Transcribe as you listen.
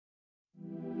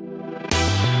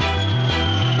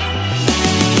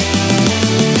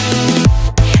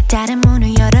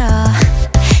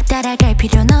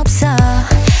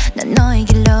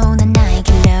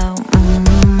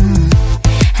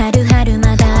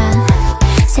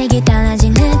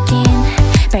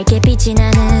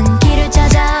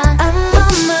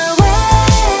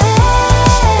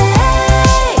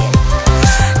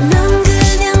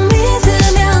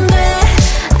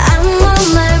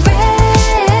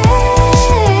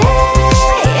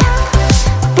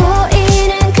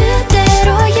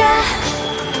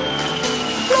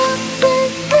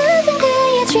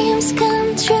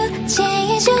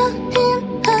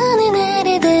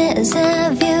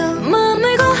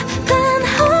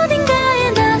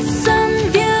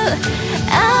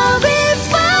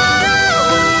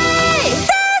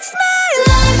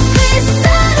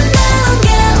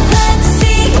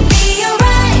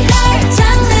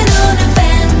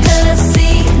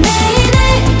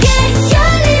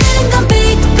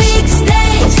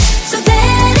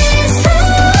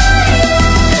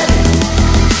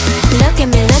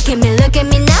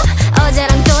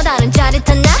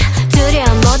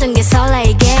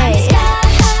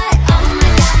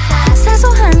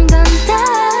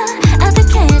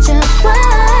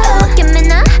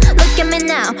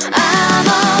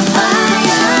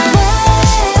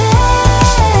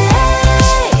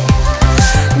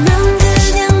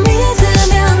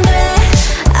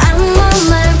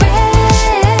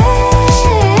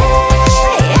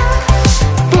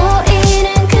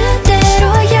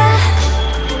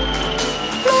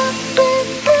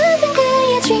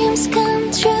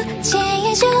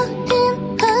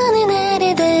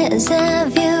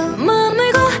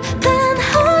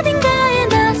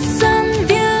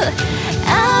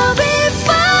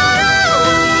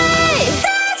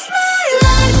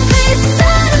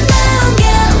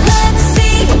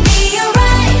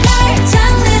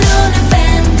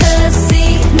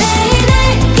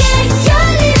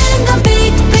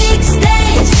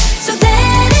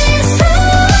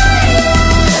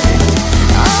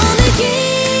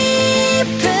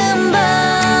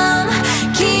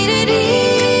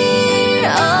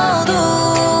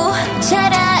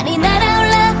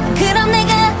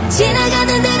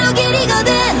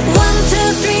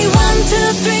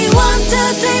one,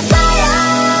 two, three, fire.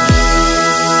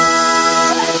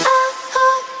 I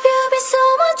hope you be so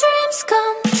my dreams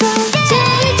come true.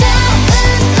 제일 작은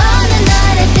어느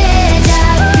날의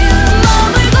데자뷰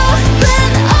머물고 은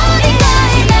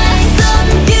어딘가에 낯선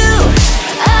view.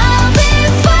 I'll be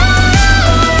far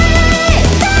away.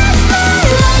 That's my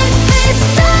life. It's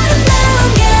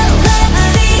아름다운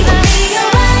galaxy. Be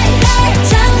alright. 날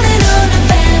장르로는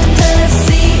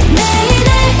fantasy. 내일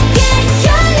내게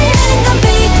열리는 건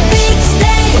big big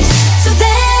stage. So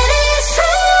that is who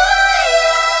I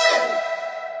am.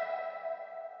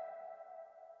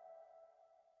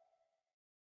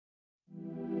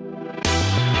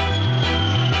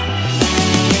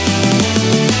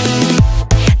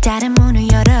 다른 문을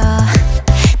열어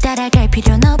따라갈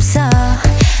필요는 없어.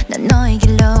 넌 너의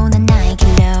길로 난 나의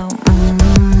길로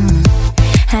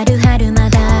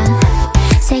하루하루마다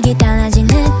색이 달라진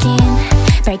느낌.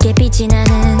 밝게 빛이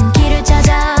나는 길을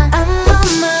찾아. I'm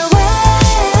on my way.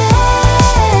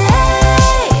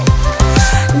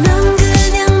 넌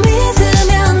그냥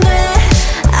믿으면 돼.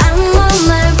 I'm on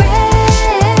my way.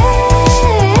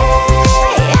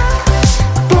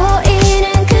 보이는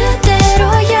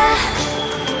그대로야.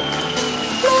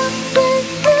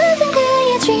 모든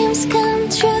그의 dreams come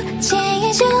true.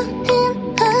 제일 좋은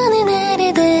어느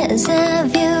날의 deja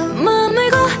vu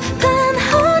머물고픈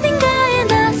어딘가에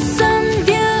낯선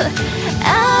view.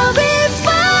 I'll be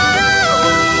far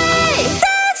away.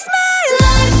 That's my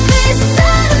life. It's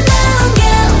아름다운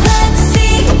galaxy.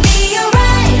 Be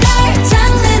alright. 날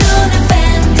장르로는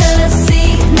fantasy.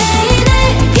 내일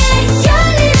내게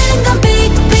열리는 건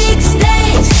big big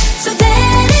stage. So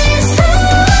that is who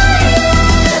I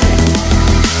am.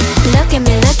 Look at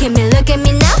me, look at me, look at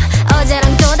me now. 어제랑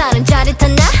또 다른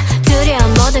짜릿한 나.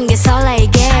 두려운 모든 게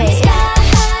설레게. I'm sky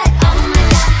high, oh my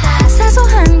god.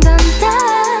 사소한 건 다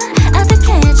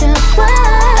어떡해줘.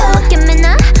 Look at me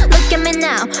now, look at me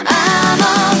now. I'm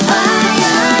on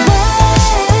fire.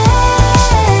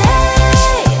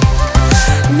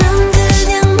 넌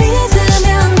그냥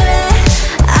믿으면 돼.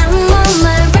 I'm on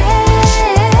my way.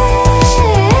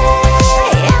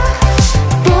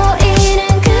 보이는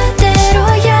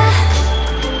그대로야.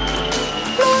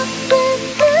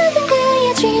 모든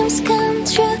그의 dreams come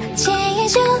true. 제일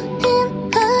좋은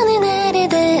어느 날의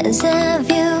deja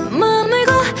vu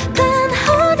머물고픈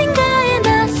어딘가에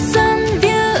낯선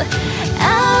view.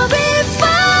 I'll be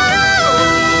far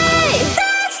away.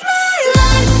 That's my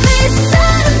life. It's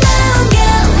아름다운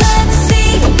galaxy.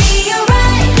 Be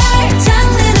alright. 날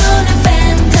장르로는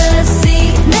fantasy.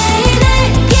 내일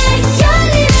내게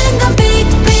열리는 건 big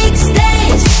big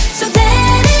stage. So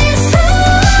that is who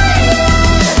I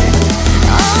am.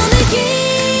 어느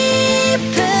깊은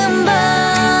밤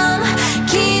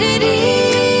길을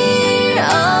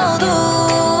잃어도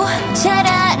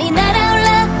차라리 날아올라.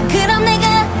 그럼 내가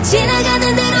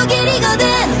지나가는 대로 길이거든.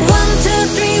 One, two,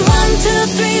 three, one, two,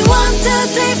 three, one, two,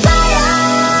 three, fire.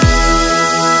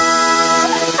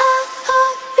 I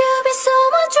hope you be so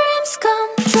my dreams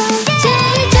come true.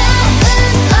 제일 작은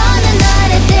어느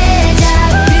날의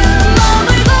데자뷰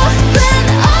머물고 은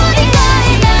어딘가에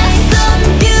낯선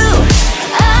view.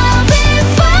 I'll be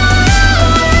far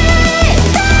away.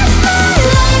 That's my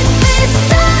life. It's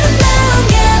아름다운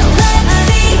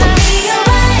galaxy. Be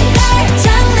alright. 날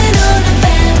장르로는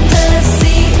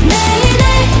fantasy. 내일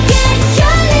내게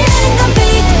열리는 건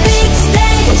big big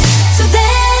stage. So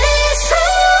that is who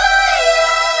I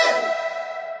am.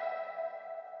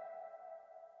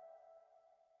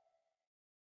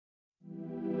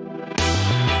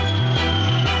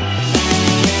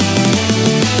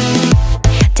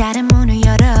 다른 문을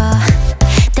열어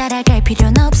따라갈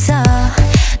필요는 없어.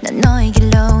 넌 너의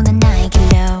길로 난 나의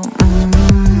길로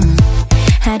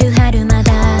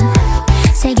하루하루마다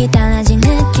색이 달라진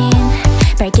느낌.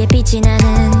 밝게 빛이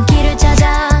나는 길을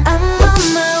찾아. I'm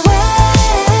on my way.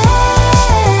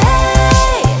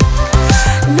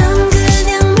 넌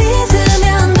그냥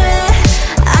믿으면 돼.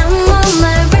 I'm on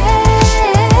my way.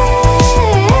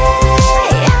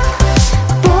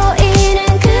 보이는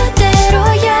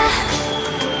그대로야.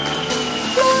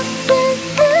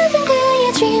 모든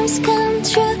그의 dreams come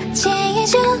true. 제일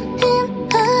좋은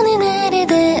어느 날의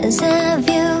deja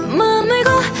vu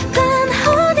머물고픈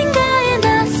어딘가에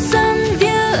낯선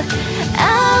view.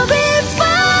 I'll be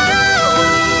far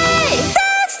away.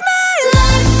 That's my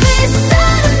life. It's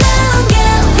아름다운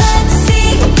galaxy.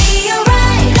 Be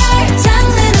alright. 날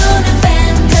장르로는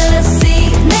fantasy.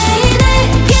 내일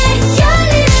내게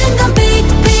열리는 건 big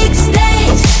big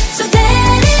stage. So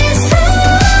that is who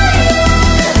I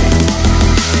am.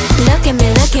 Look at me,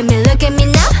 look at me, look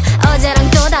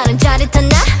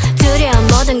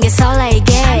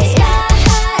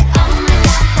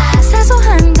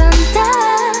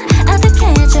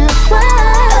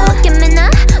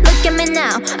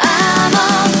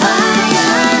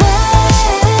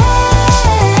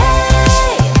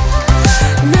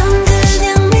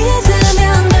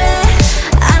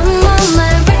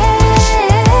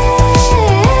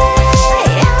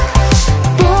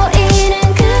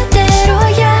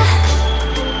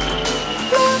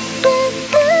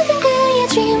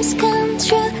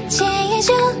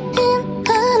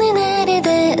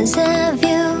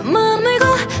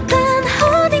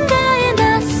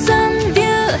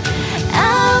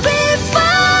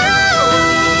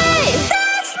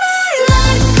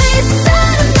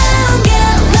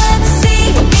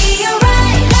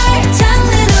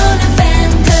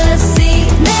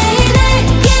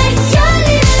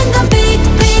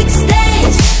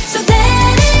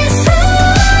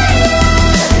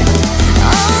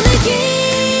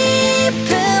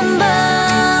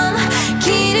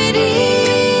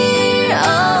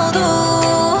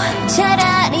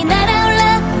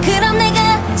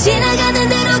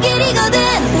거든.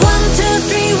 One, two,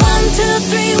 three, one, two,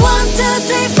 three, one, two,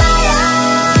 three, fire.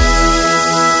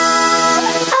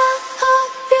 I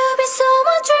hope you be so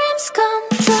my dreams come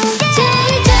true.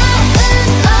 제일 좋은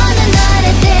어느 날의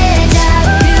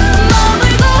데자뷰.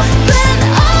 머물고픈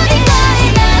어딘가의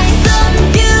낯선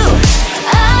view.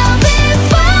 I'll be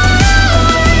far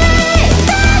away.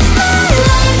 That's my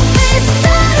life. It's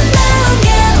아름다운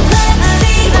게 let's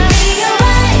see. Be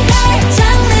alright.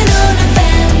 장르로는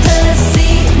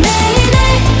fantasy. 매일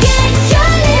내게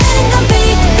열리는 건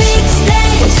big big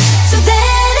stage. So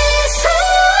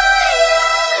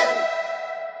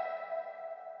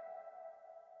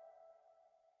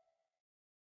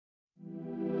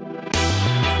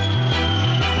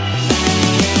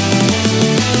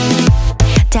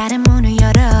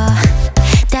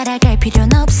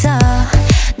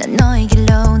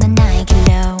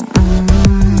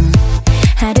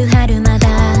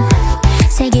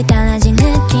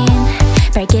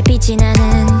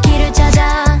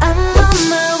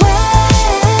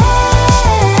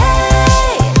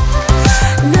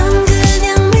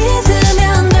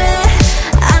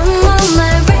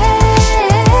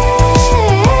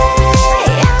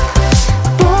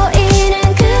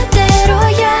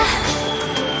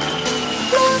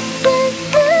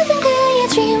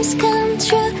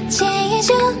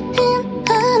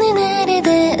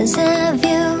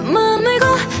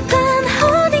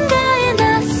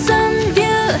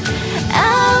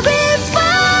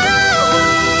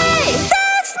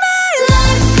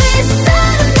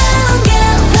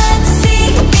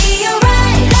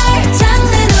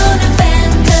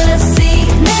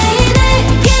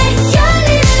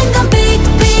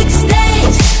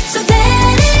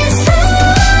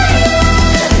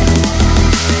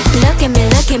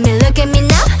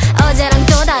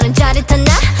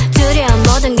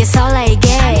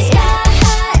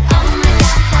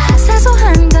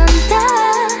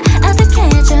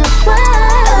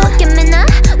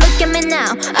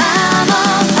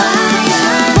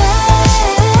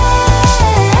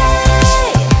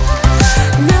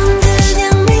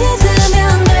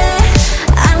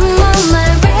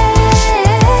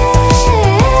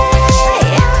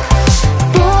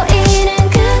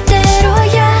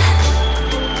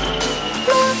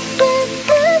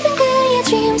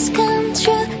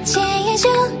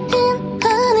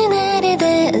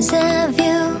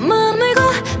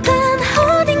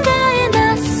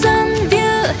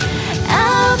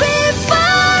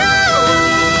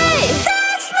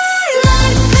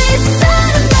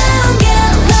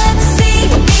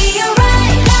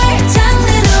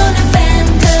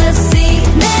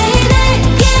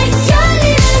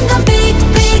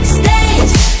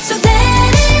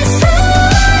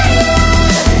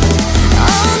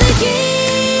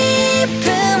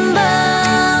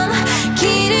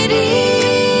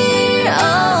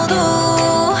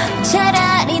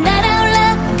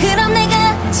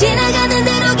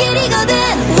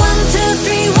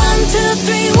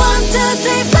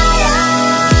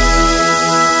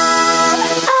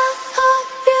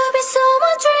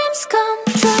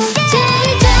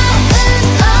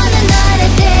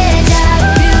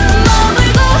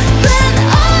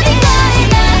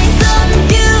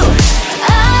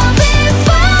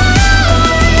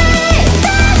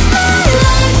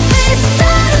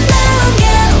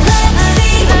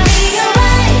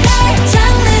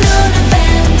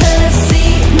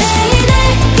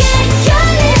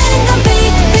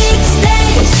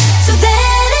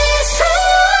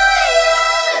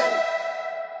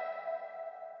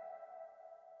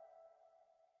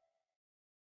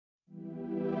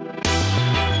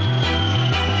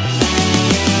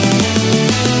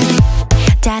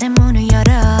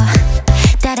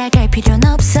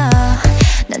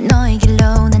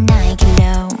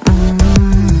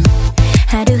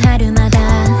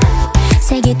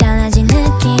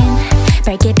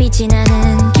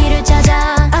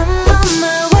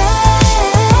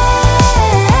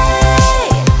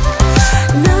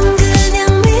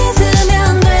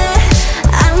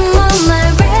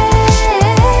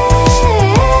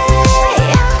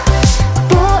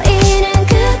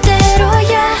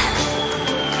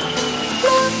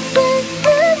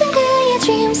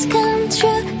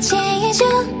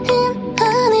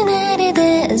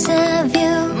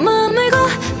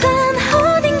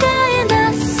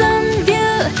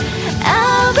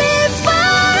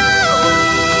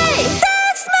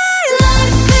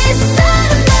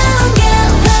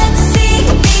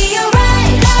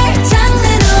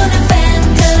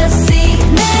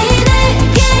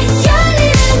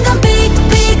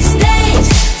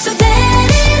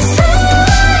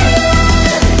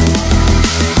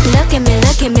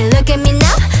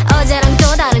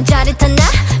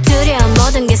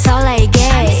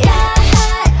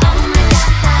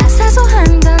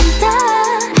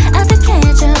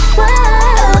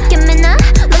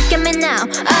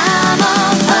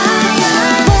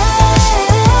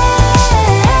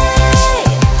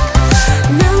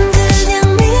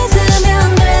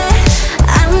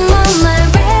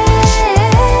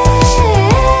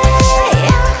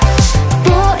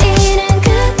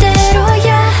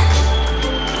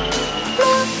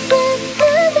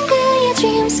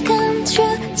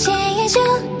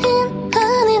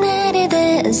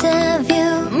데자뷰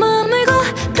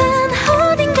머물고픈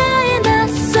어딘가의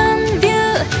낯선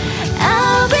view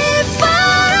I'll be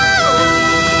far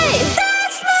away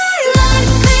That's my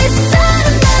life this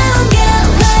아름다운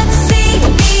galaxy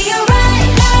Be alright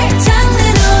날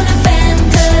장르로는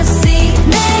fantasy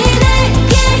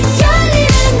내게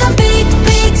열리는 건 big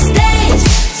big stage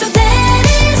So that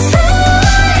is who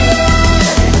I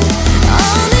am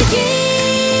어느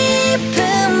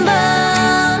깊은 밤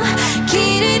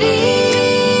길을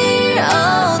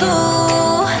잃어도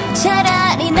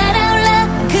차라리 날아올라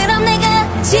그럼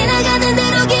내가 지나가는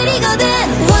대로 길이거든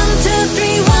 1, 2, 3,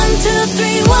 1, 2, 3,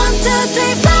 1, 2,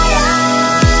 3, fire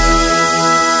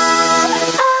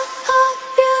I hope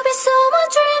you be so my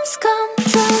dreams come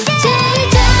true 제일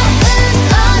좋은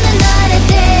어느 날의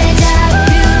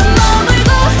데자뷰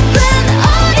머물고픈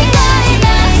어딘가의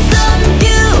낯선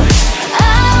view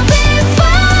I'll be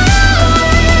far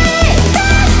away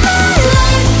That's my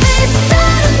life this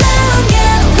아름다운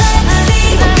galaxy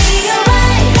Be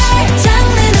alright 날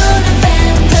장르로는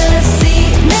fantasy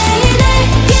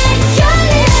내게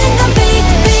열리는 건 big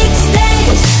big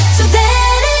stage So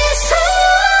that is who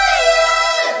I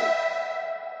am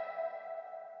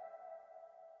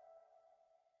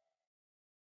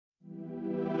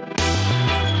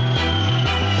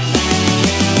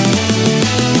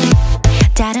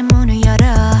다른 문을 열어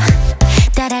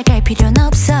따라갈 필요는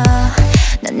없어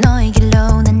넌 너의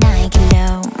길로 난 나의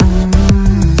길로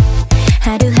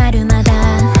하루하루마다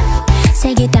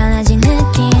색이 달라진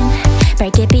느낌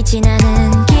밝게 빛이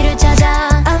나는 길을 찾아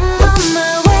I'm on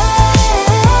my way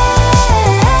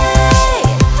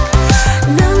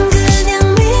넌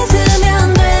그냥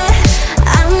믿으면 돼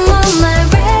I'm on my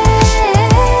way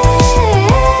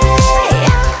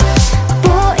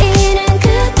보이는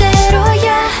그대로야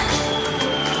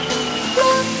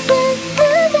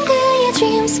모든 그의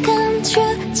dreams come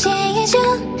true 제일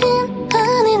좋은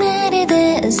어느 날의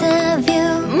데자뷰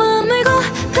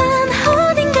머물고픈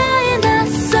어딘가의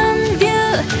낯선 view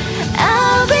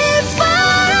I'll be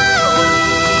far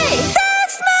away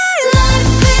That's my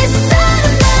life this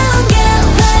아름다운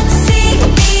galaxy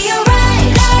Be alright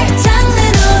날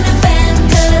장르로는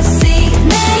fantasy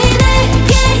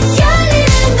내게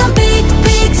열리는 건 big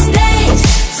big stage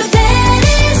So that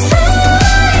is who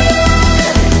I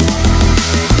am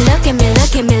Look at me,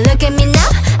 look at me, look at me now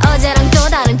어제랑 또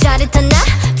다른 짜릿한 나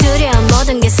두려운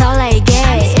모든 게 설레게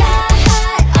I'm sky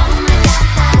high, oh my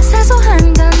god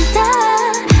사소한 건 다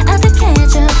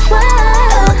어떡해줘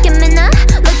wow. Look at me now,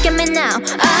 look at me now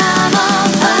I'm on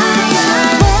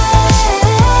fire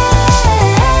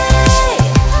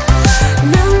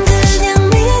넌 그냥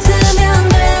믿으면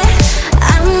돼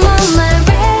I'm on my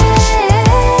way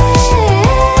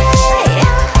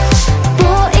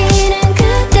보이는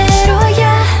그대로야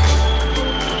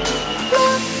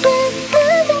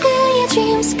모든 그의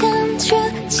dreams come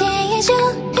true 제일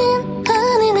좋은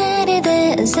어느 날의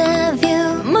데자뷰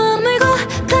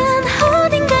머물고픈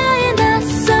어딘가의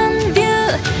낯선 view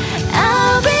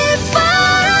I'll be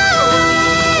far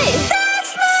away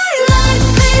That's my life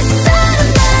this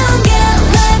아름다운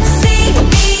galaxy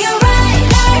Be alright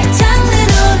날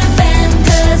장르로는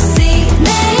fantasy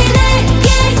내게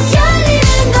열리는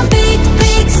건 big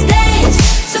big stage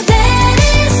So that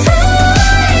is who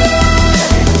I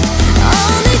am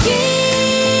어느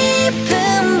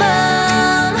깊은 밤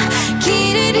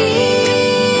길을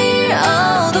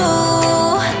잃어도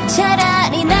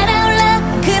차라리 날아올라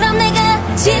그럼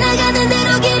내가 지나가는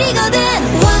대로 길이거든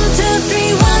 1, 2, 3,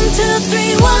 1, 2,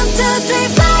 3, 1, 2, 3,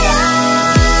 fire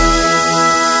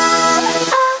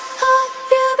I hope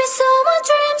you be so my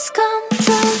dreams come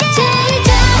true 제일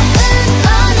좋은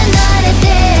어느 날의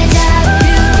데자뷰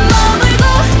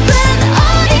머물고픈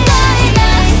어딘가의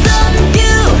낯선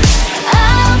view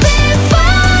I'll be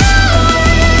far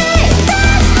away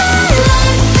That's my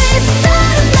life this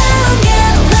아름다운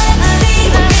galaxy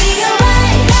Be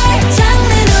alright 날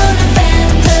장르로는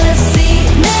fantasy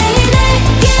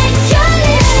내게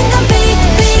열리는 건 big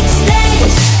big stage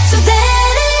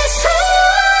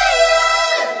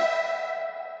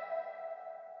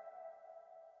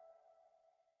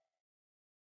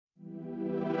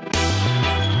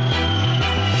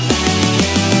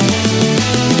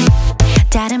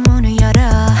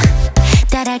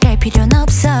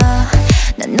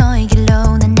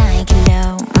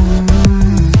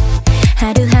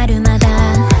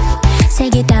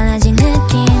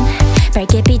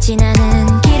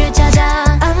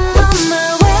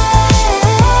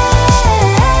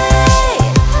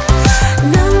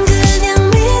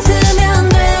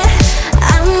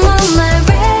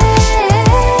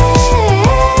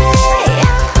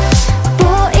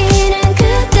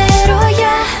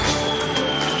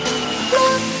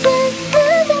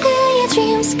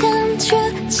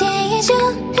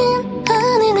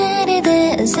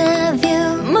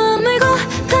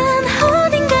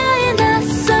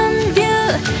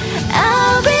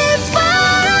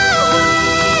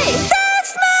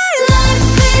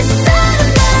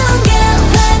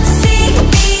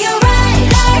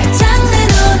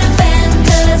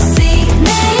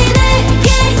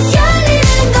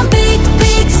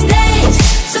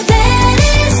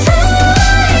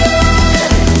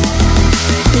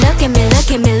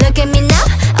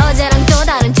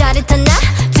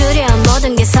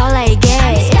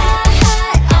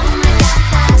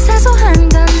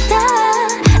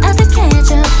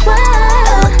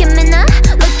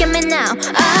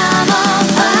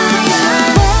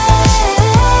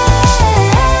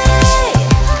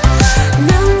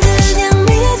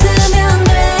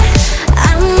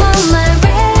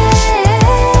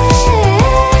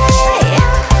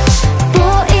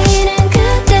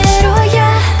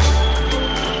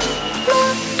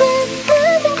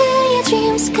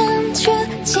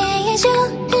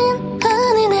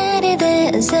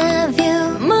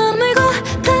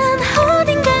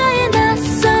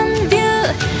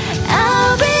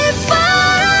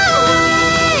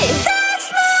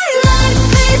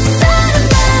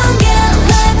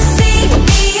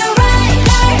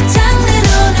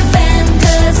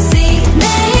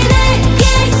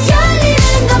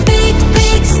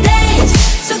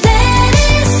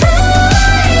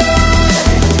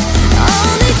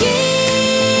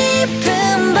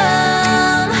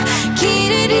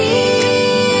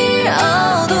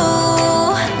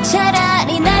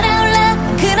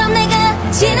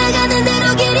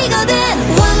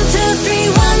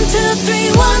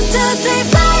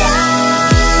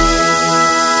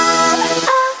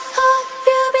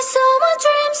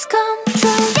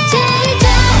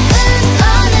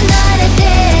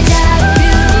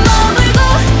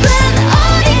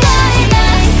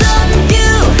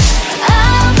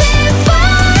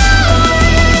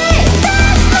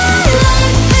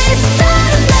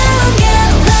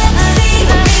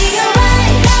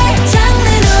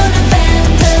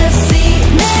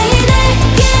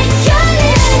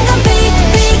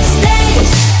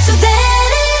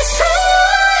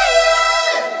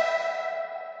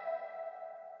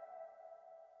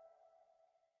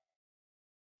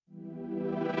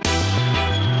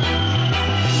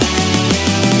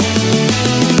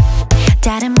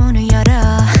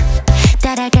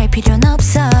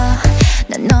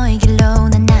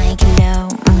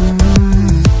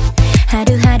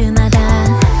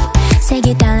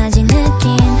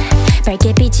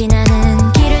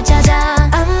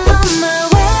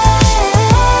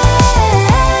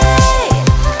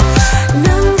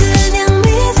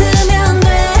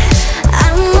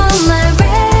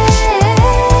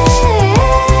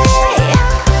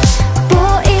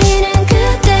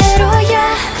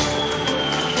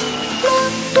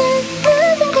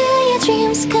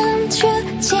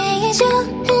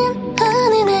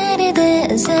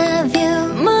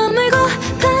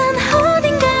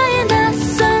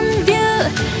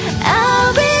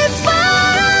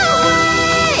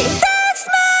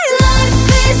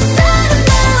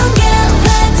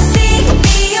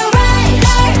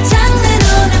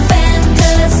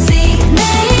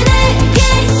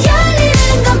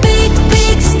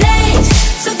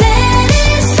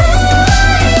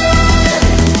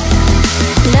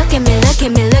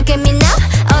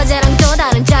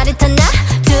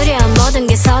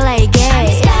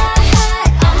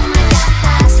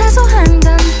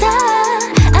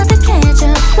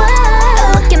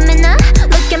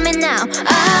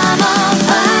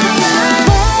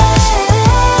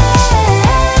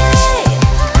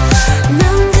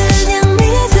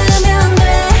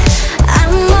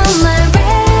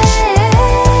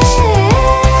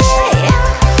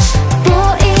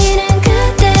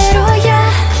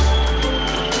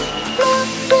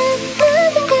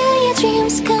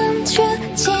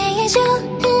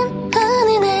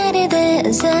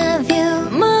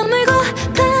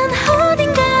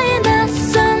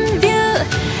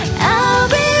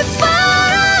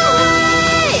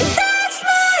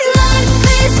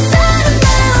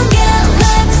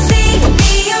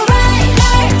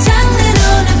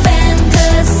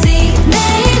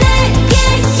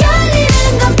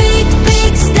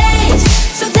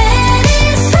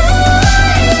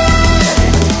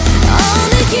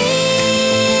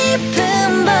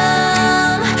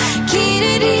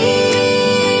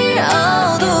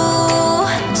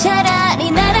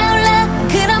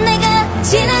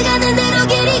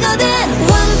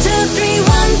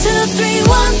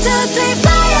two, three,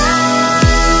 fire.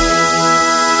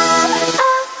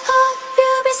 I hope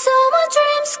you be so my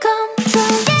dreams come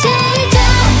true. 제일 좋은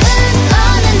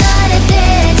어느 날의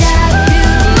데자뷰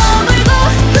머물고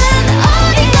난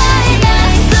어딘가에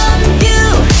낯선 view.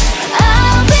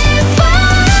 I'll be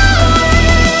far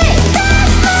away.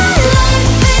 That's my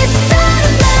life is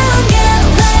아름다운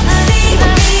galaxy.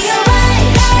 Be alright.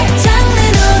 날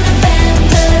장르로는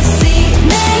fantasy.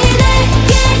 매일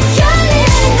내게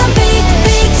열리는 건 big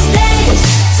big stage.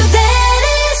 So that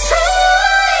is who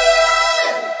I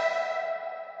am.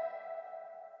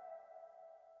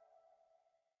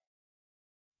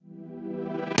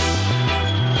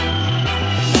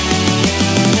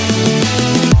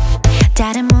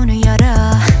 다른 문을 열어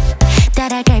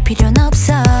따라갈 필요는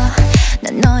없어.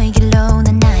 넌 너의 길로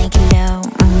난 나의 길로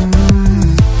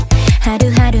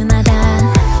하루하루마다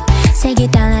색이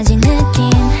달라진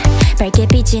느낌. 밝게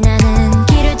빛이 나는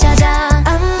길을 찾아.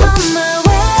 I'm on my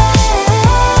way.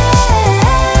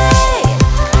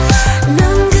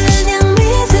 넌 그냥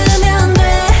믿으면 돼.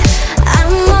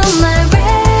 I'm on my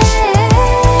way.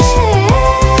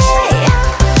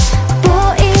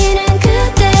 보이는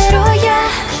그대로야.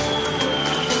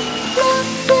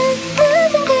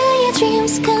 모든 그의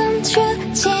dreams come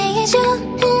true. 제일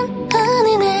좋은 어느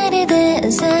날의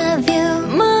데자 vu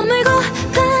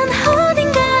머물고픈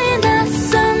어딘가에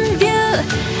낯선 view.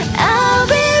 I'll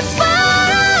be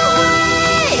far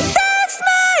away. That's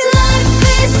my life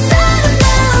is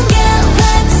아름다운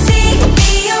galaxy. Be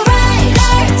alright. 날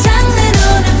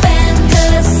장르로는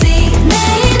fantasy.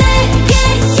 매일 내게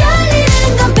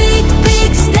열리는 건 big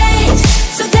big stage.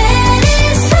 So that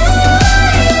is who I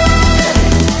am.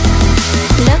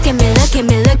 Look at me, look at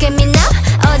me, look at me now.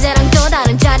 어제랑 또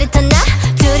다른 짜릿한 나.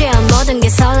 두려운 모든 게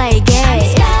설레이게. I'm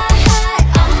sky high,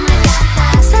 oh my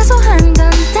god. 사소한 건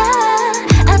다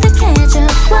어떡해줘.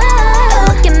 Wow.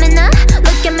 Look at me now,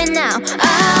 look at me now.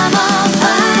 I'm on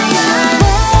fire.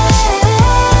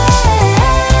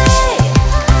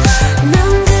 넌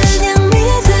그냥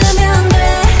믿으면 돼.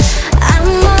 I'm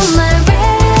on my way.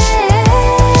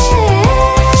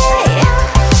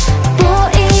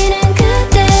 보이는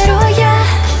그대로야.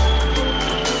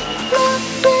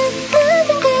 모든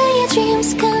그의 dreams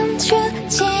come true.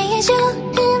 제일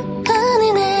좋은 어느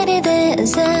날의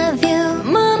데자 vu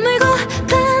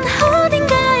머물고픈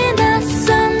어딘가에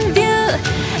낯선 view.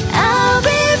 I'll be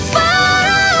far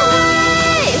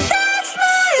away. That's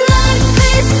my life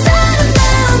is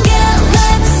아름다운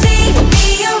galaxy. Be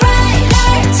alright. 날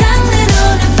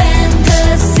장르로는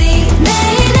fantasy.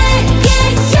 매일 내게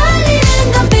열리는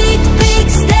건 big big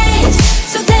stage.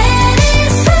 So that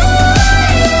is who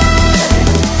I am.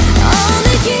 어느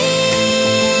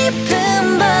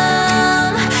깊은 밤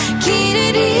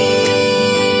길을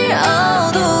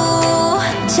잃어도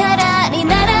차라리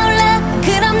날아올라.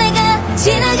 그럼 내가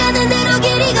지나가는 대로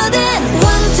길이거든.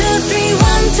 One two three,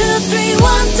 one two three,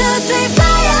 one two three,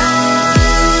 fire.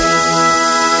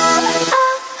 I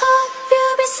hope you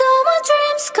be so my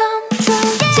dreams come true.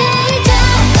 제일 좋은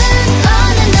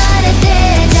어느 날의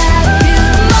데자뷰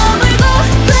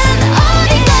머물고픈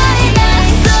어딘가에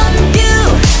낯선 view.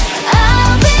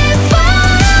 I'll be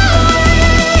far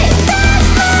away. That's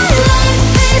my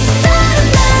life is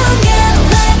아름다운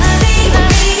galaxy.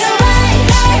 Be alright.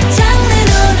 날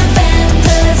장르로는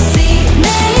fantasy.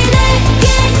 매일 내게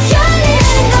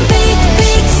열리는 건 big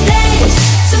big stage.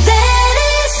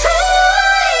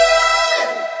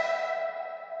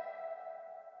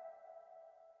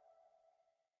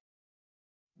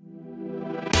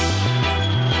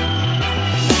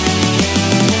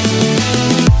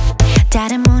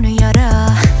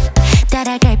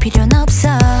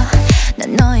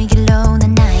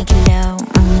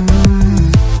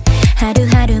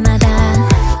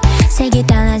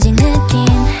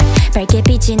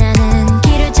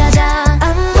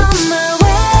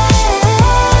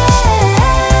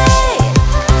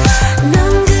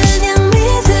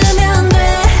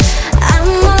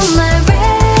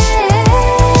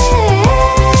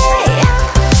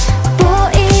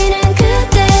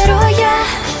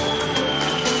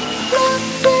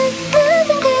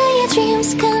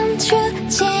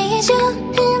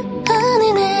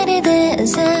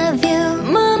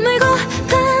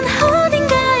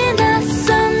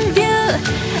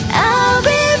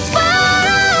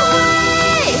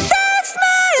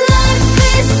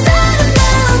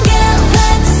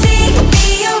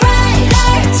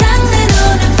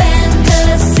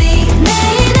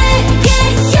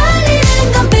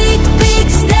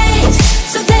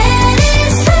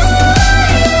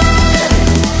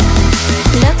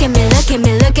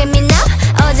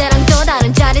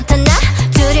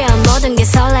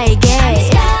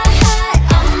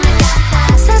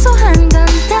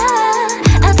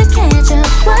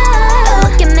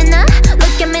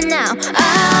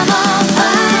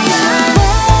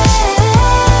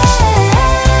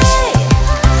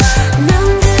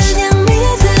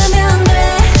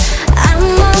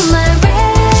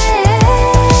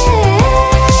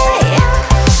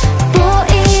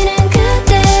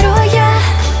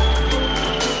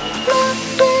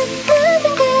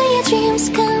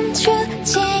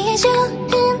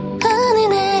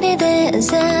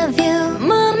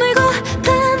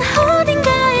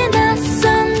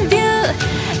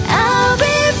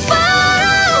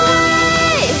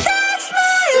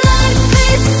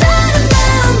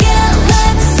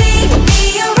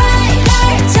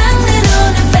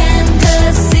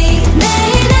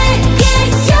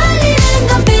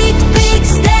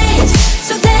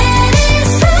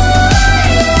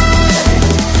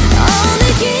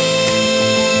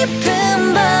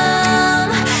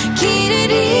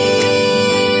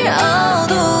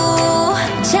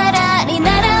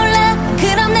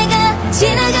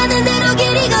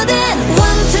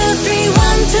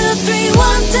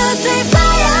 to the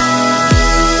fire.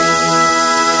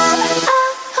 I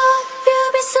hope you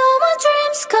be so my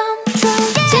dreams come true.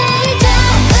 제일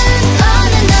좋은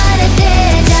어느 날의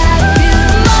데자뷰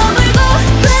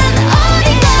머물고픈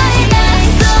어딘가의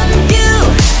낯선 view.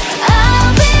 I'll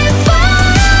be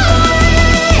far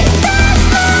away. That's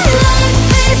my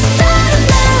life is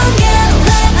아름다운 게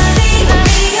let's see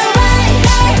be alright.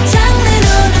 날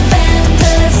장르로는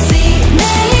fantasy.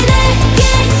 매일 내게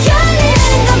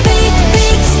열리는 건 big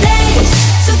big stage.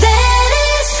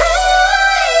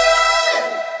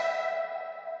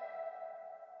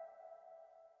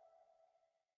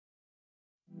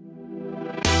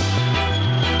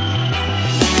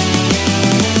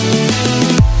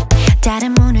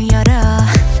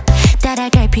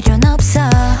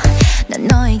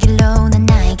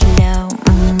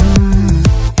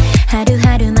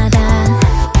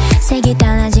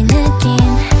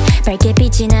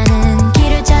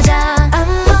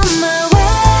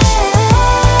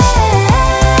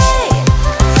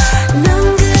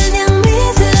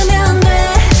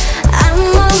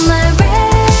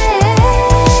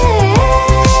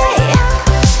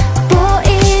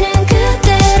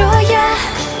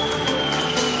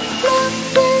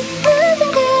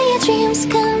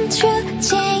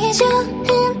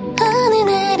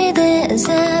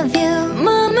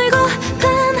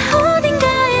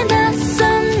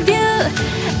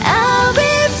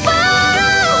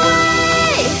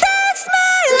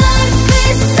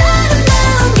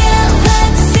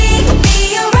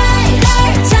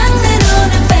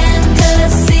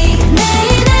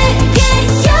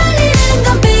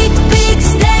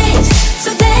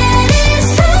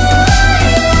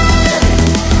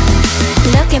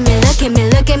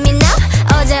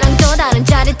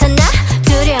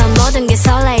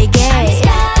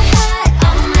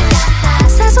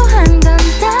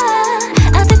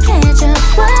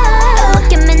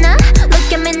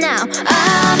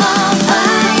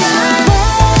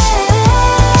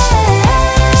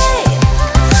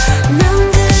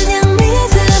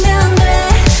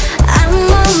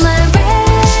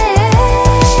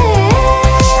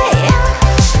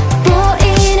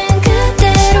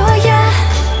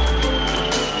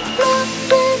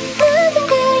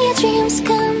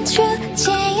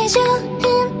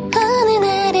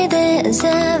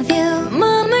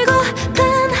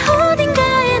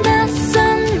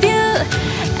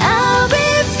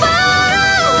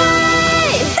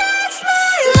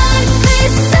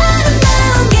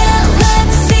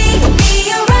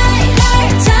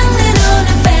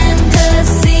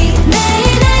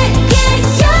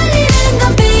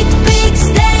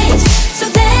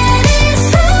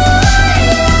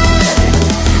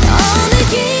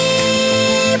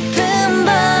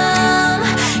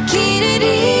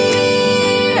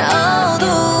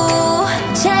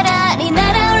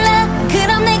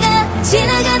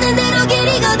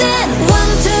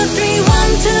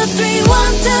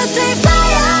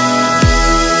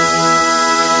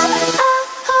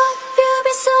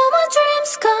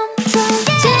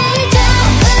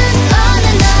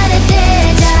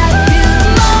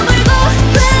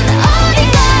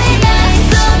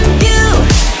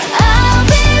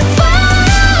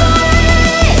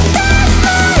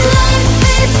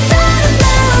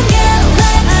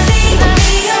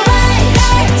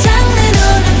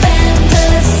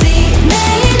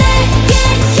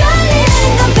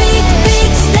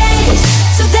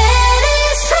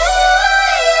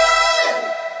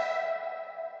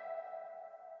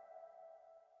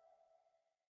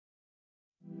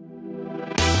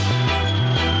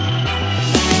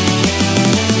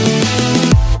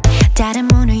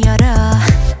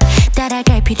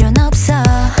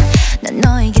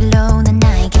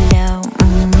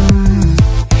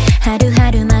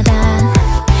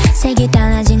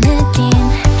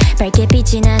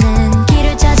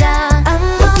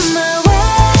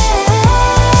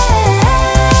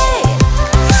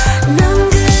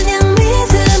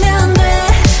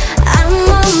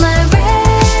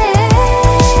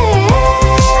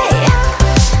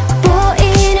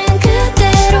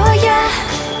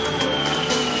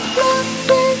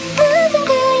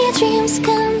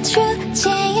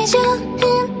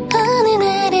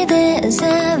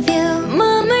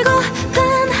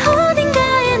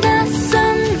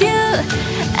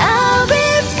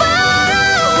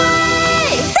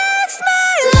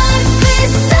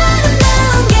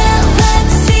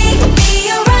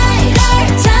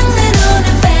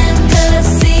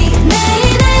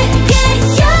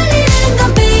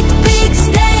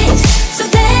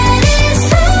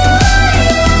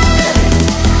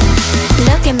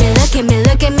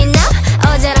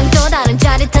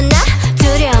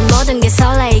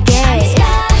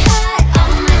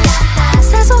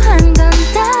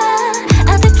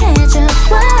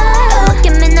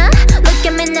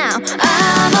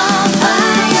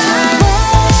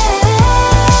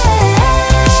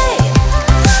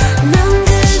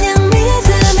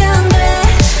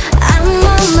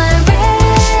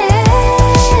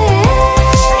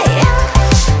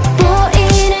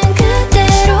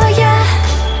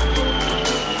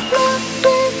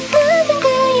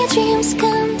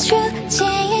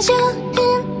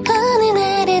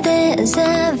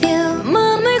 데자뷰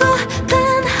머물고픈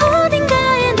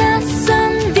어딘가의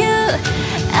낯선 view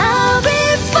I'll be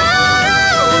far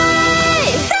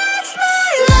away That's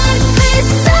my life is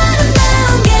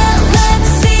around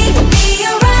galaxy Be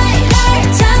alright 날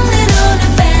장르로는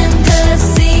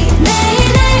fantasy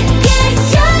내게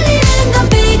열리는 건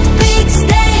big big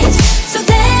stage So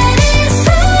that is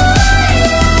who I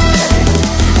am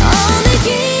오늘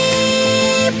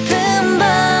깊은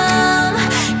밤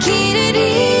길을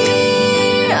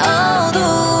잃어도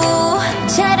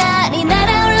차라리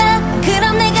날아올라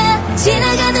그럼 내가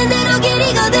지나가는 대로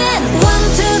길이거든 1, 2,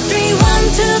 3, 1,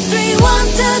 2, 3, 1,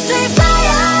 2, 3,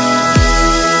 fire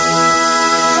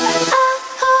I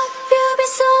hope you be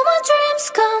so my dreams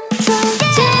come true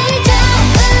제일 좋은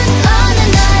어느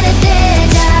날의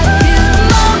데자뷰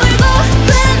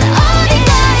머물고픈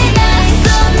어딘가의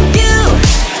낯선 view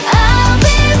I'll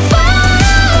be far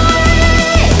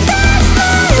away That's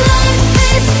my life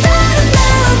is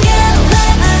around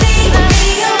galaxy Be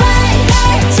alright 날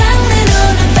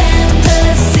장르로는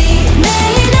fantasy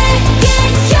내게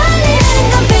열리는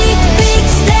건 big big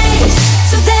stage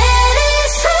So that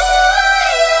is who I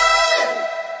am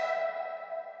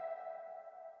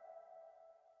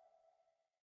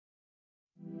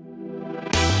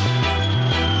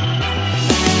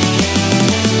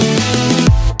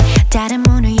다른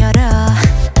문을 열어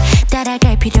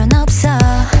따라갈 필요는 없어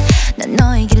넌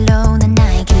너의 길로 난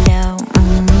나의 길로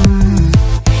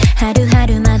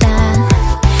하루하루마다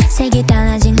색이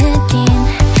달라진 느낌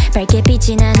밝게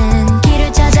빛이 나는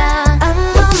길을 찾아 I'm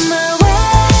on my way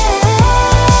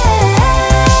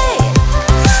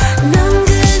넌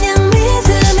그냥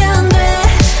믿으면 돼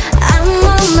I'm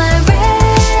on my way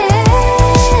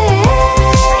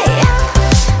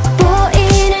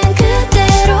보이는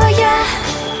그대로야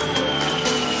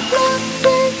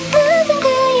모든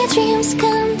그의 dreams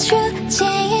come true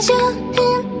제일 좋은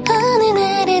어느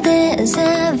날의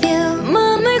데자뷰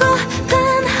머물고픈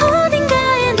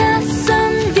어딘가의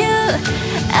낯선 view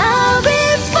I'll be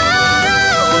far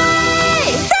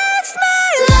away That's my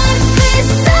life is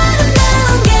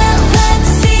around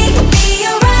galaxy Be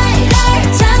alright 날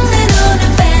장르로는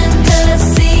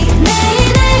fantasy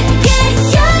내게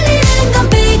열리는 건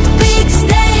big big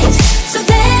stage So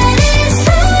that is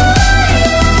who I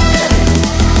am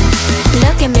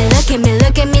Look at me, look at me,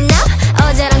 look at me now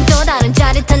어제랑 또 다른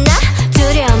짜릿한 나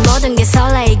두려운 모든 게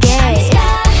설레게 I'm sky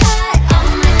high, oh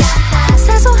my god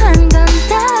사소한 건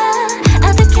다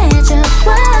아득해져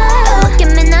wow. Look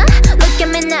at me now, look at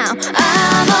me now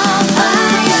I'm on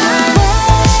fire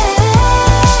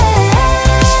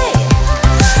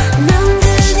넌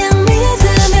그냥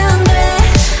믿으면 돼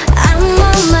I'm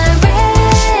on my way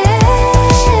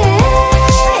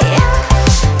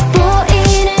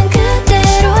보이는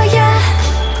그대로야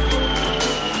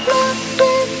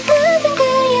모든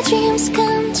그의 dreams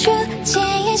come true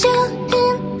제일 좋은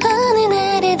어느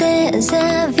날의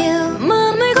데자뷰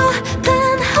머물고픈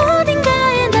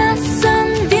어딘가의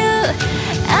낯선 view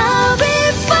I'll be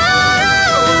far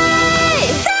away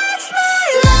That's my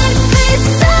life is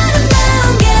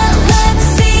around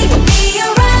galaxy Be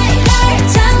alright 날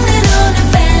장르로는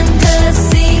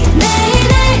fantasy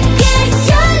내게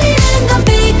열리는 건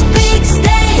big big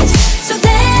stage So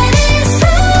that is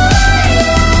who I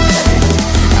am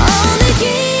오늘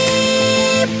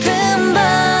깊은 밤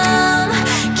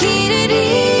길을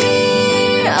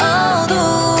잃어도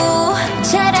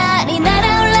차라리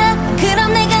날아올라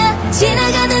그럼 내가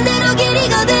지나가는 대로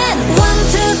길이거든 1,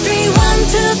 2, 3, 1,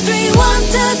 2, 3, 1,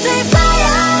 2, 3,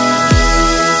 fire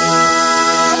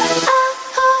I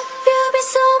hope you be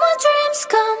so my dreams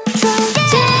come true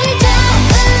제일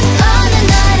좋은 어느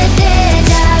날의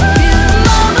데자뷰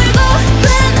머물고픈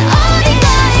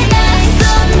어딘가의 낯선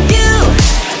view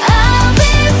I'll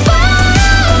be far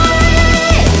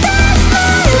away That's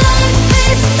my life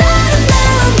is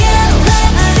around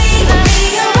galaxy Be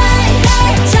alright 날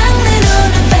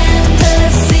장르로는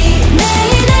fantasy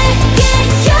내게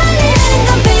열리는 건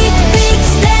big big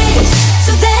stage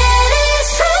So that is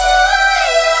who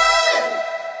I am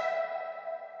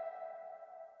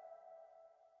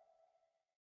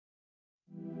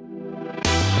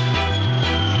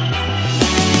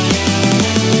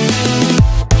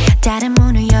다른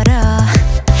문을 열어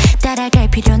따라갈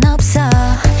필요는 없어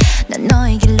넌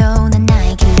너의 길로 난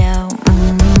나의 길로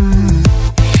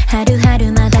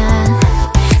하루하루마다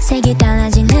색이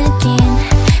달라진 느낌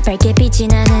밝게 빛이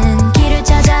나는 길을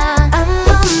찾아 I'm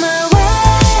on my way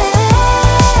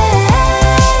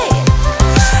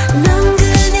넌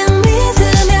그냥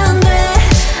믿으면 돼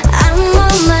I'm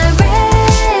on my way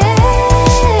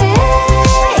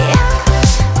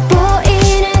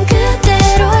보이는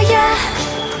그대로야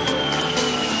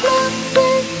모든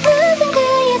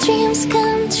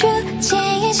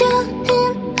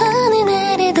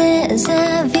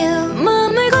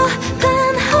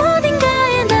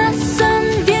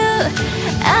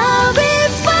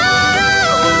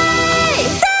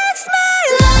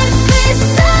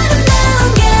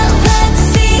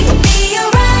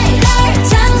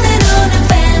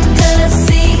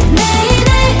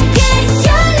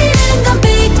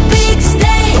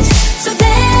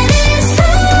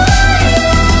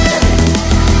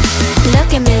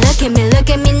look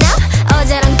at me now.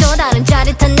 어제랑 또 다른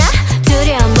짜릿한 나.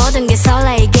 두려운 모든 게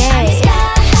설레게. I'm sky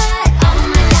high, oh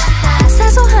my god.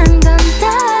 사소한 건 다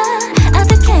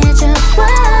아득해져.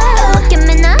 Look at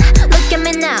me now, look at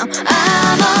me now.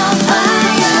 I'm on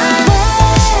fire.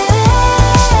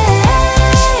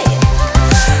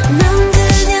 넌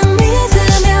그냥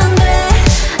믿으면 돼.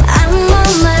 I'm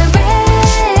on my way.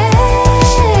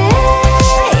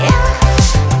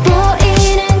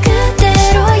 보이는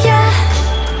그대로야.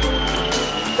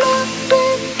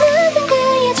 모든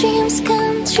그의 dreams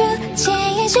come true.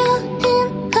 제일 좋은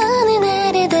어느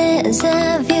날의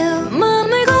데자 vu.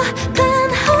 머물고픈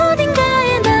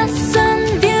어딘가의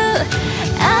낯선 view.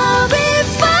 I'll be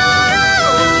far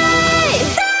away.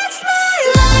 That's my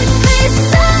life. This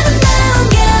아름다운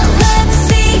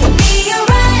galaxy. Be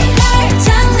alright. 날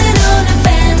장르로는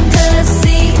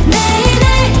fantasy. 내일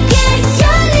내게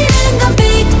열리는 건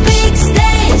big big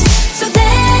stage. So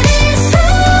that is who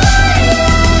I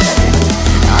am.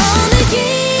 어느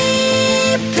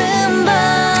깊은 밤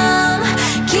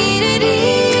길을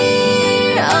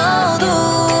잃어도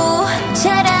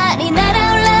차라리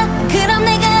날아올라. 그럼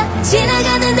내가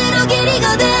지나가는 대로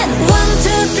길이거든. 1, 2,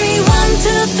 3, 1, 2,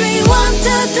 3, 1, 2,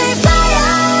 3, fire.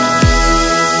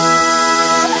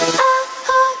 I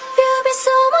hope you be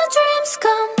so my dreams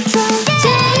come true.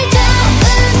 제일 좋은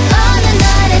어느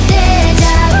날의 데자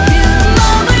vu.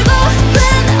 머물고픈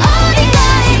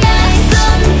어딘가의 낯선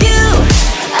view.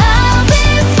 I'll be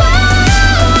far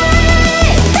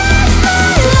away. That's my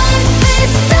life.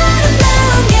 This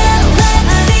아름다운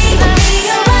galaxy. Be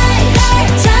alright. 날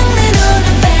장르로는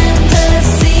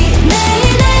fantasy. 내일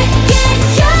내게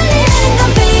열리는 건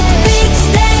big big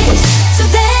stage. So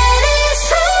that is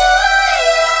who I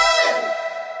am.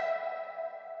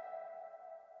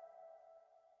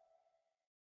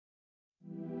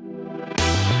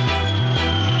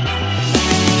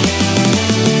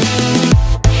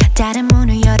 다른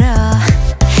문을 열어.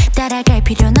 따라갈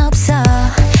필요는 없어.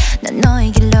 넌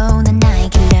너의 길로 난 나의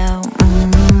길로.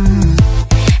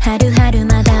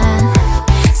 하루하루마다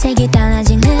색이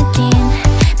달라진 느낌.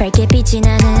 밝게 빛이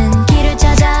나는 길을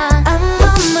찾아. I'm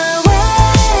on my way.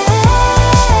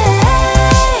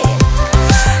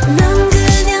 넌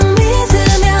그냥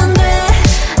믿으면 돼.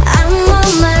 I'm on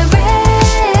my way.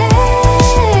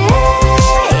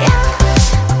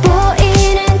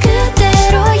 보이는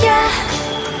그대로야.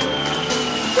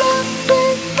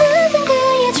 모든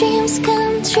그의 dreams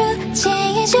come true.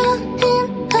 제일 좋은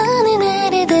어느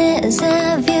날의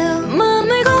데자 vu.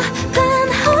 머물고픈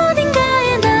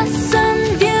어딘가의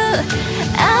낯선 view.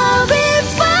 I'll be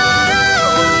far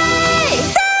away.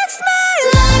 That's my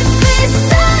life. This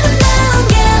아름다운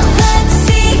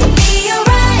galaxy. Be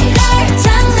alright. 날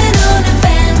장르로는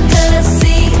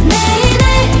fantasy. 내일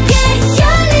내게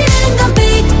열리는 건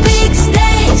big big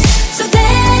stage. So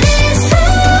that is who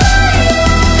I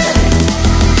am.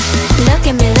 Look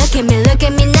at me, look at me, look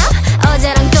at me now.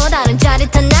 어제랑 또 다른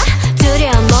짜릿한 나.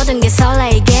 두려운 모든 게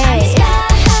설레게. I'm sky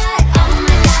high, oh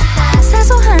my god.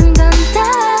 사소한 건 다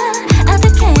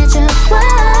아득해져.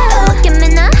 Look at me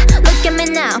now, look at me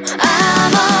now.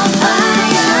 I'm on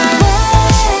fire.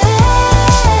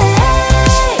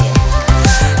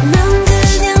 넌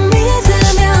그냥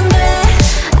믿으면 돼.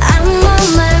 I'm on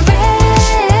my way.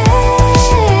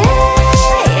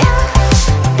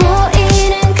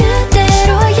 보이는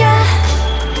그대로야.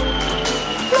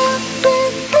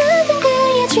 모든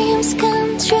그의 dreams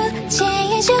come true.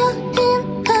 제일 좋은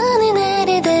어느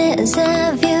날의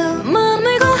데자 vu.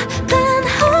 머물고픈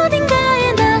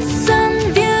어딘가의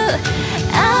낯선 view.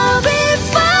 I'll be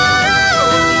far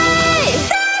away.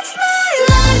 That's my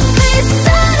life. This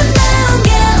아름다운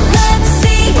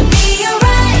galaxy. Be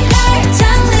alright. 날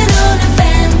장르로는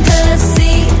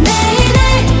fantasy. 내일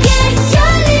내게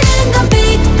열리는 건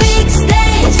big big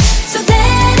stage. So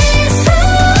that is who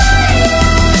I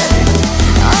am.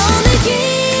 어느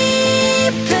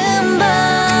깊은 밤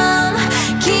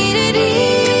길을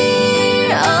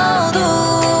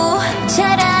잃어도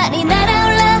차라리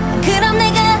날아올라. 그럼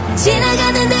내가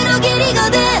지나가는 대로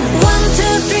길이거든. 1, 2,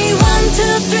 3, 1, 2,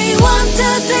 3, 1,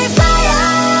 2, 3, fire.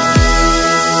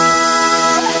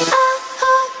 I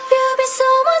hope you be so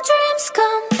my dreams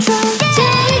come true.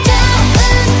 제일 좋은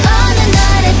어느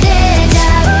날의 데자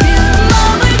vu.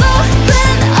 머물고픈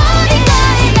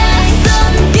어딘가의 낯선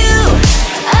view.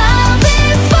 I'll be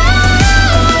far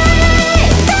away.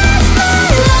 That's my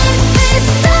life. This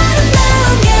아름다운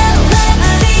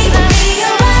galaxy. Be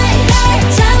alright. 날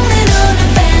장르로는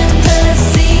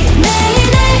fantasy. 내일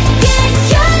내게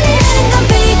열리는 건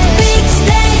big big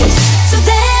stage.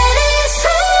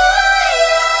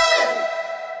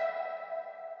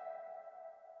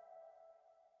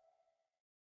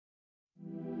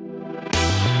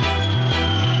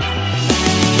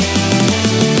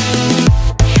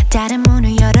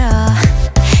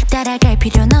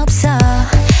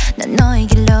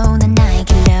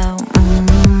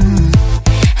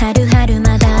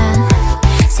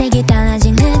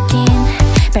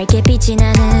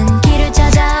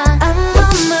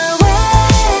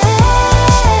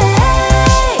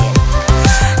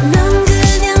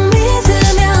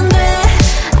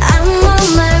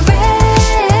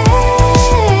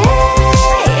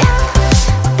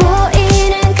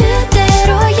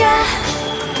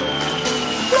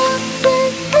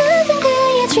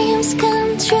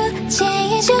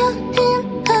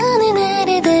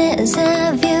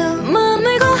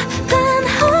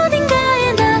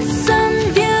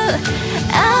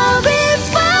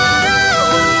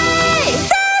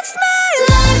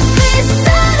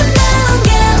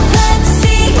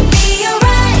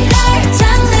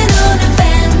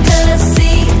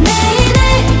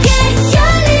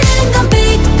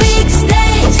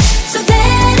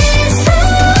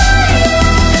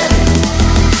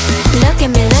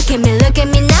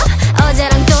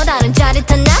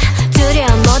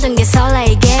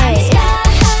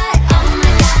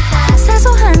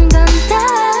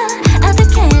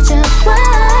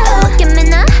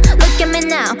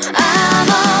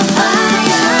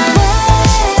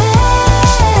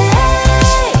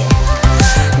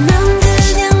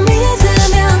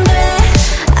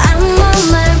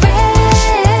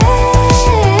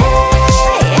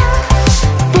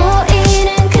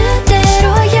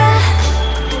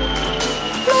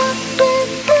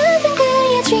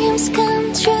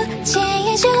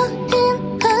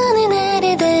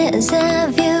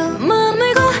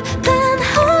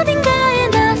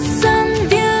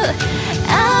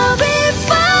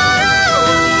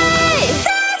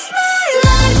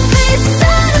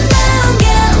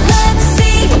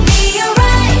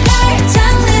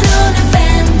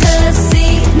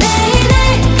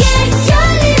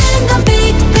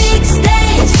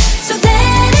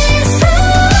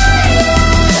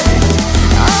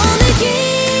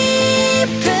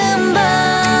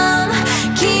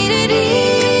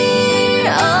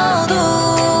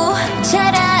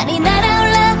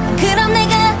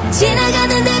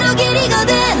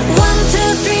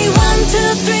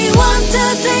 three, one,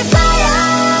 two, three, fire.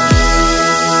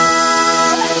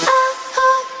 I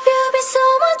hope you be so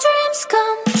my dreams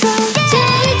come true.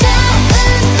 제일 좋은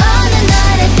어느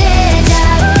날의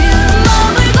데자뷰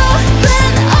머물고픈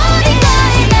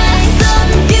어딘가에 낯선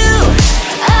view.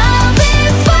 I'll be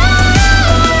far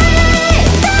away.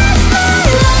 That's my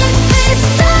life. It's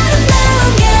아름다운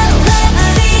게 let's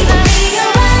see. Be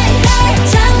alright.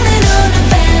 장르로는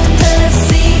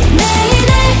fantasy. 매일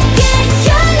내게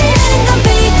열리는 건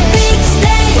big big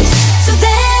stage.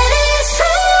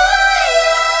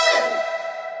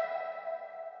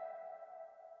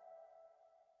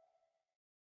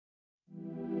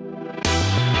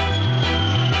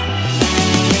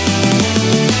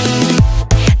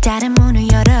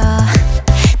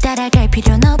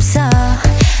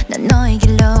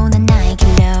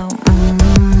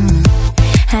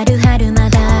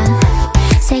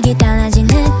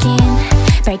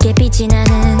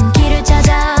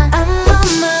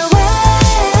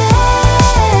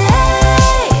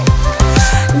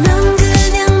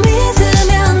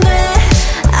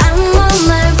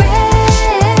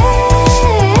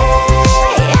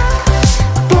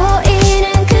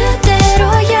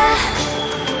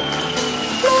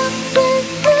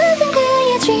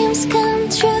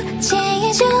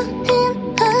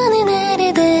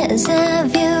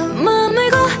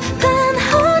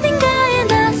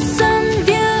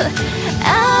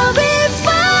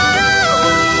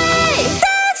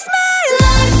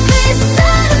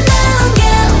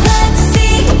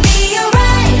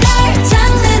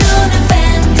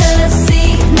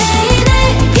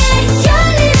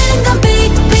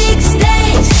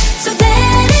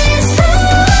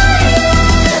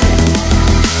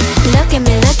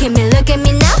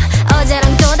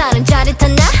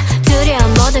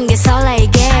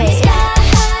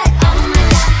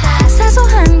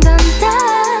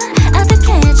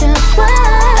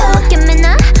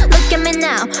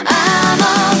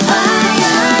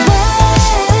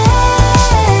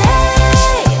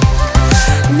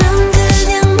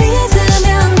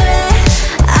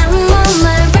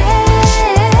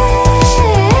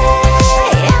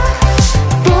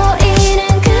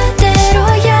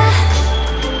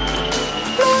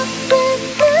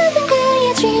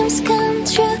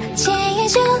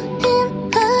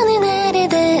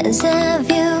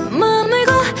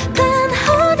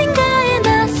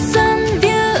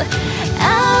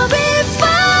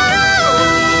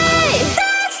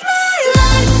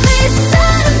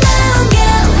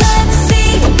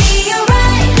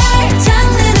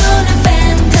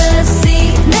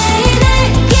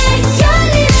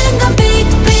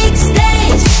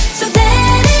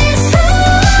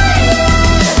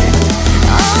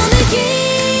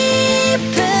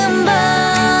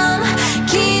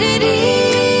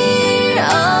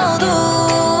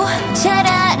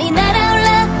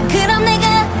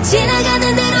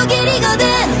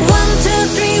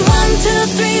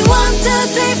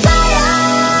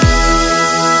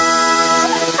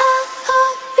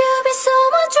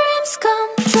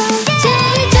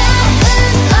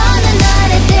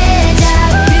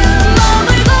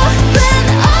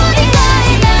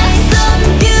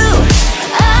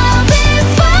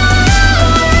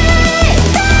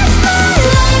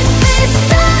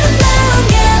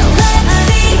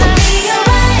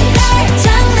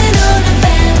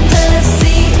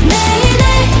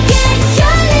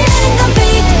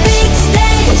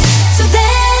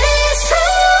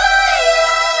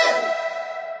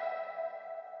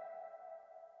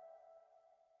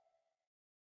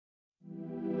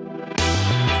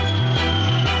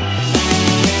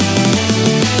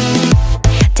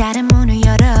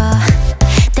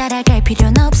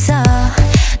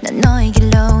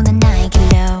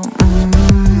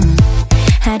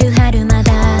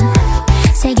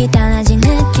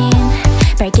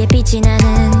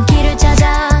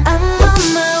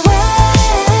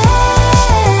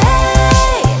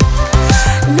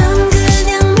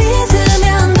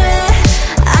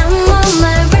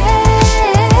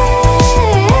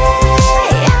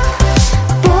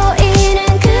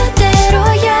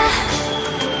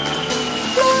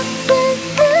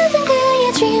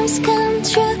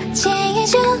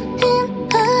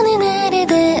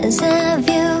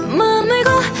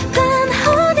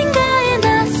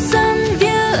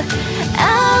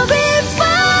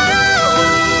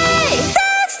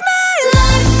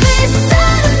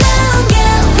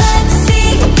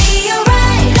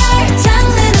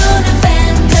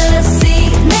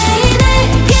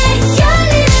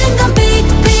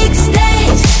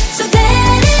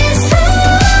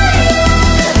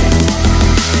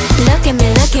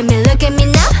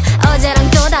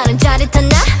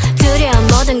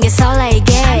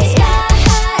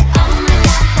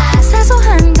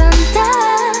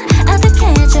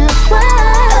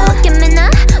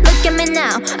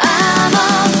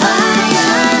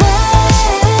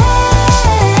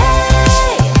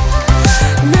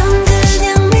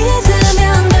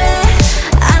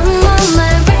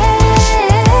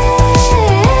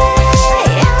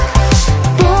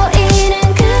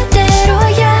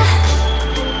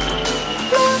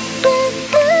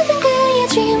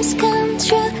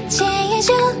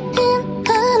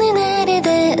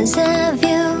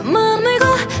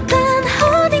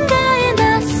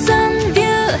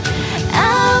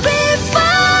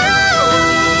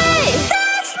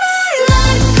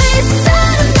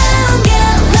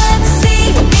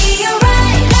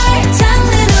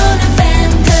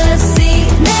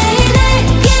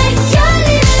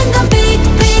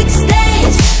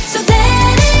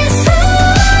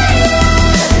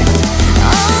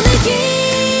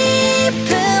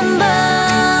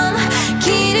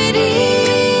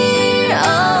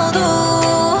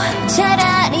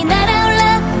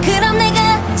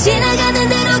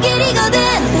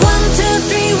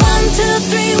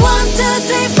 two,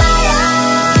 three, fire.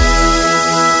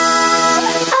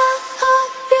 I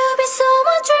hope you be so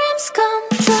my dreams come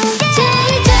true. 제일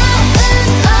좋은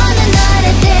어느 날의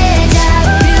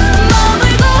데자뷰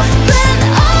머물고 난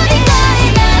어딘가에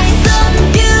낯선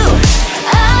view.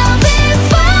 I'll be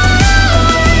far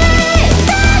away.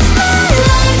 That's my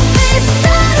life is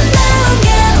아름다운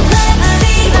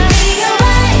galaxy. Be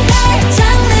alright.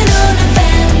 장르로는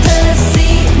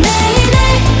fantasy. 내일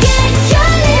내게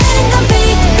열리는 건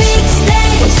big big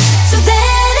stage. So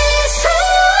that is who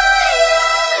I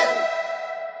am.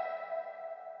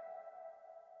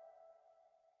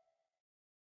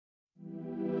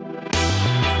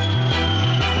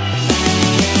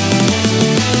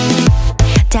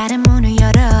 다른 문을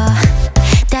열어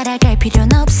따라갈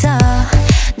필요는 없어.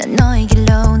 넌 너의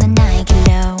길로 난 나의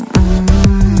길로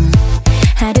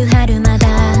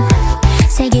하루하루마다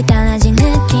색이 달라진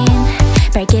느낌.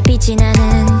 밝게 빛이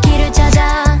나는 길을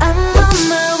찾아. I'm on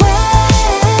my way.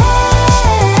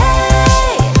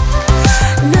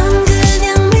 넌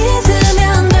그냥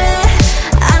믿으면 돼.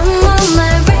 I'm on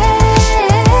my way.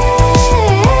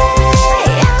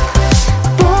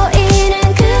 보이는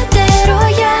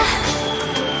그대로야.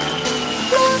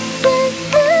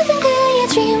 모든 그의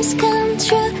dreams come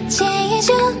true. 제일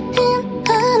좋은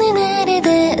어느 날의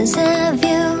데자 vu.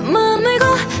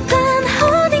 머물고픈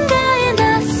어딘가에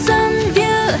낯선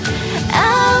view.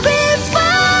 I'll be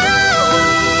far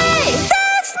away.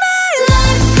 That's my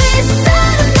life is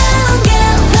아름다운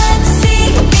galaxy.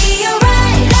 Be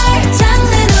alright.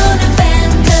 장르로는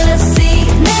fantasy.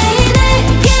 내일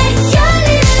내게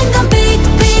열리는 건 big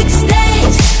big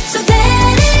stage. So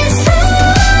that is who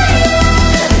I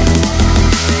am.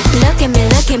 Look at me,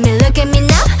 look at me, look at me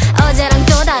now. 어제랑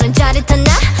또 다른 짜릿한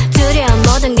나. 두려운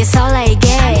모든 게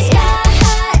설레게. I'm sky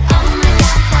high, oh my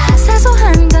god.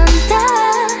 사소한 건 다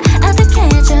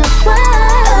아득해져. Wow.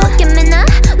 Look at me now,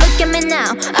 look at me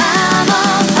now. I'm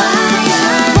on fire.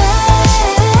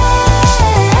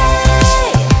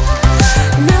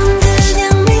 넌 그냥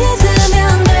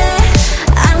믿으면 돼.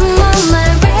 I'm on my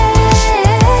way.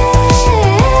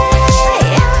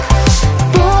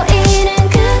 보이는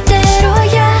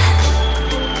그대로야.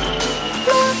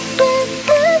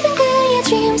 모든 그의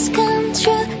dreams come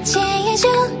true. 제일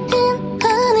좋은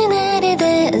어느 날의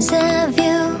데자 vu.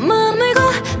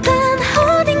 머물고픈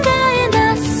어딘가에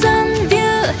낯선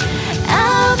view.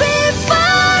 I'll be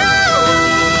far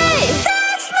away.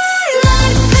 That's my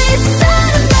life is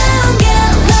아름다운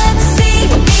galaxy.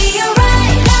 Be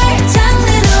alright.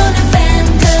 장르로는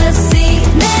fantasy.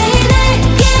 내일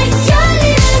내게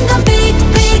열리는 건 big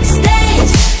big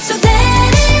stage. So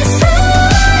that is who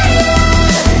I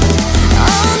am.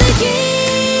 오늘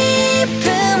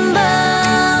깊은 밤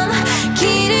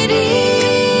길을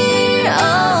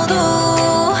잃어도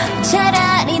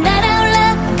차라리 날아올라.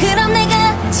 그럼 내가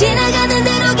지나가는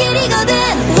대로 길이거든.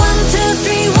 One two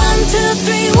three, one two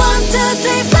three, one two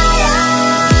three, fire.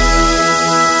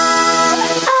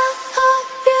 I hope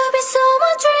you be so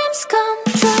my dreams come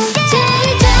true.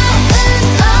 제일 좋은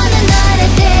어느 날의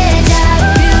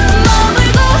데자뷰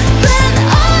머물고픈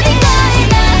어딘가에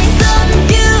낯선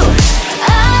view.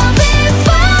 I'll be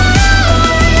far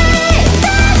away.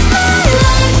 That's my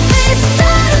life is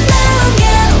아름다운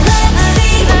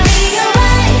galaxy. Be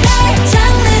alright.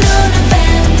 장르로는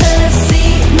fantasy.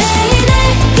 내일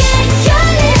내게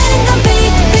열리는 건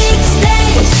big big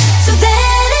stage.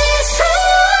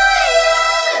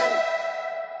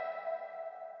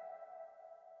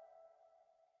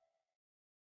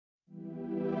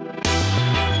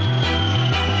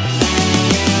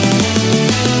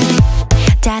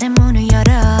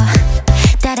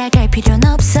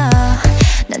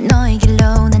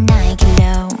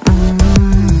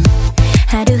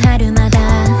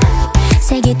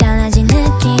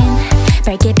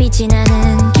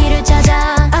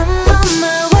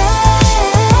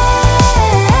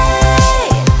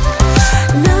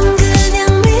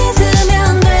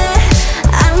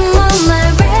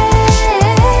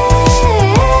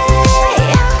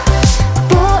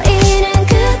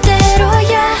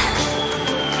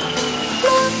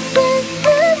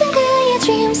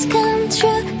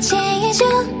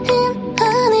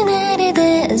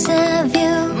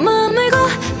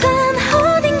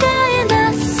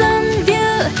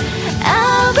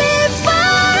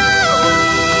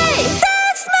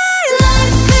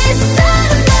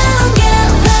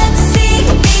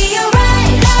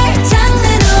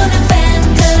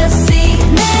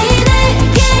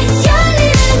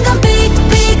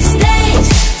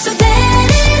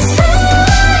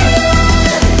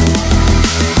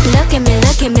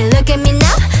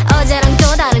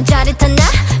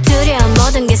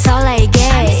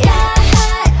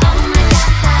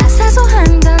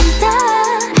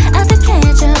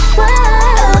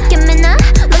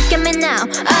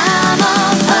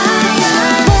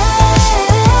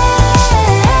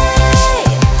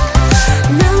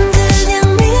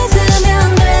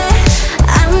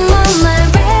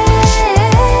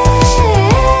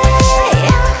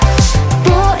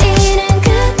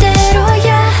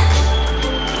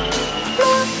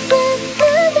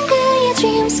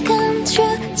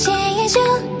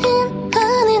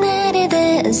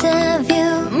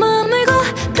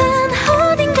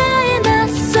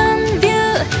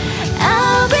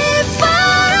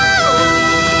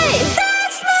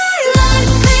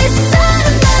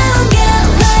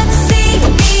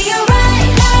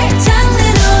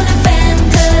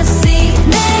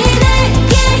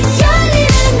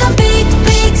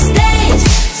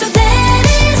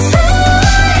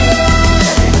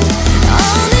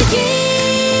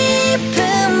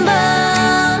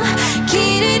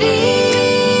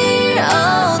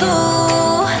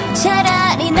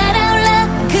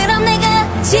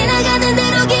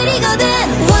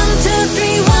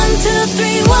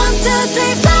 1, 2,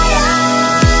 3, 4